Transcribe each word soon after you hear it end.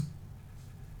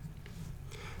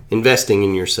Investing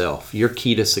in yourself, your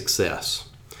key to success.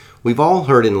 We've all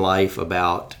heard in life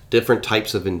about different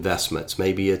types of investments.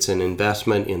 Maybe it's an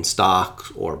investment in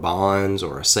stocks or bonds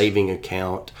or a saving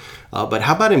account. But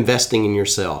how about investing in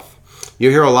yourself? You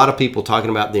hear a lot of people talking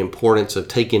about the importance of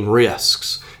taking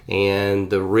risks and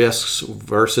the risks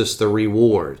versus the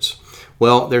rewards.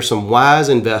 Well, there's some wise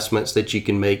investments that you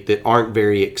can make that aren't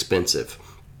very expensive,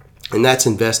 and that's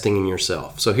investing in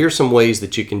yourself. So here's some ways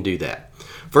that you can do that.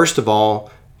 First of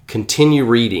all, continue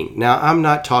reading. Now, I'm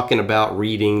not talking about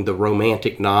reading the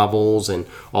romantic novels and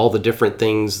all the different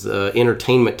things,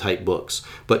 entertainment type books,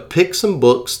 but pick some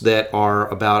books that are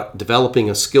about developing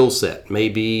a skill set.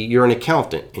 Maybe you're an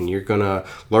accountant and you're going to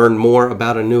learn more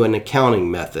about an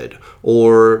accounting method,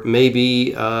 or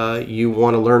maybe you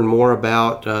want to learn more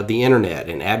about the internet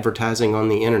and advertising on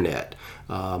the internet,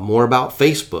 more about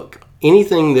Facebook.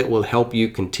 Anything that will help you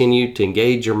continue to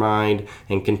engage your mind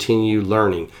and continue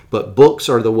learning. But books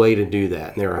are the way to do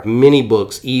that. And there are many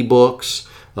books, ebooks,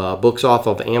 books off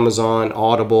of Amazon,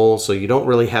 Audible, so you don't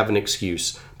really have an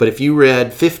excuse. But if you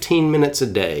read 15 minutes a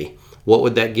day, what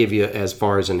would that give you as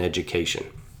far as an education?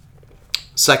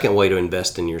 Second way to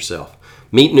invest in yourself,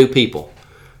 meet new people.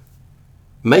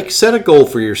 Set a goal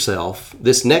for yourself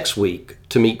this next week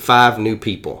to meet 5 new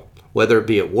people, whether it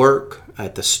be at work,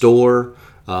 at the store,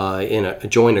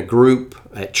 join a group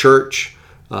at church.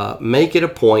 Make it a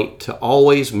point to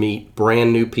always meet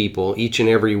brand new people each and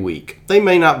every week. They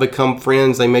may not become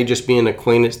friends, they may just be an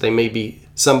acquaintance, they may be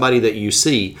somebody that you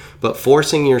see, but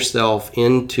forcing yourself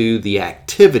into the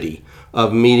activity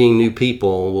of meeting new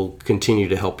people will continue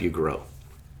to help you grow.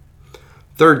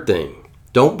 Third thing,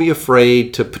 don't be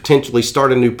afraid to potentially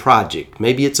start a new project.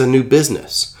 Maybe it's a new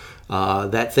business.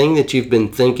 That thing that you've been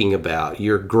thinking about.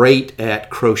 You're great at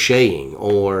crocheting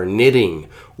or knitting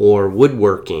or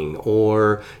woodworking,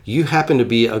 or you happen to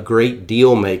be a great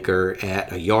deal maker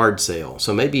at a yard sale.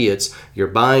 So maybe it's you're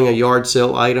buying a yard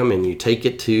sale item and you take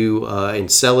it to and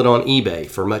sell it on eBay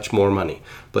for much more money.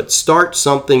 But start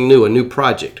something new, a new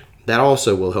project. That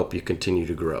also will help you continue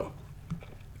to grow.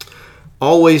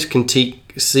 Always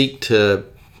seek to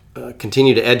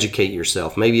continue to educate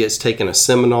yourself. Maybe it's taking a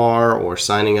seminar or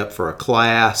signing up for a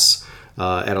class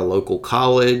at a local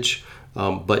college,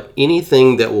 but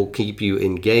anything that will keep you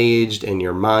engaged and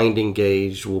your mind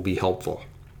engaged will be helpful.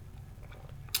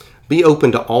 Be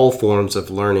open to all forms of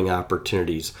learning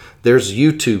opportunities. There's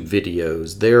YouTube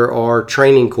videos. There are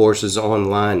training courses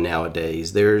online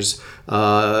nowadays. There's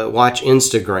watch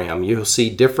Instagram. You'll see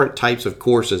different types of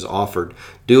courses offered.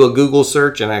 Do a Google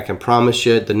search and I can promise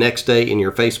you the next day in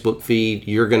your Facebook feed,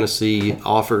 you're going to see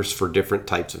offers for different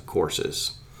types of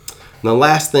courses. And the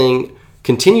last thing,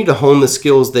 continue to hone the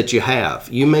skills that you have.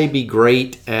 You may be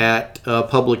great at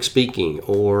public speaking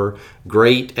or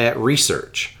great at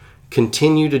research.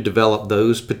 Continue to develop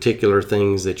those particular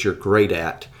things that you're great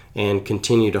at and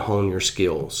continue to hone your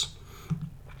skills.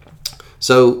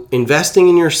 So investing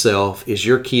in yourself is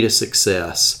your key to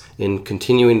success in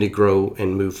continuing to grow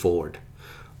and move forward.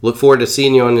 Look forward to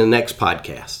seeing you on the next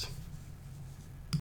podcast.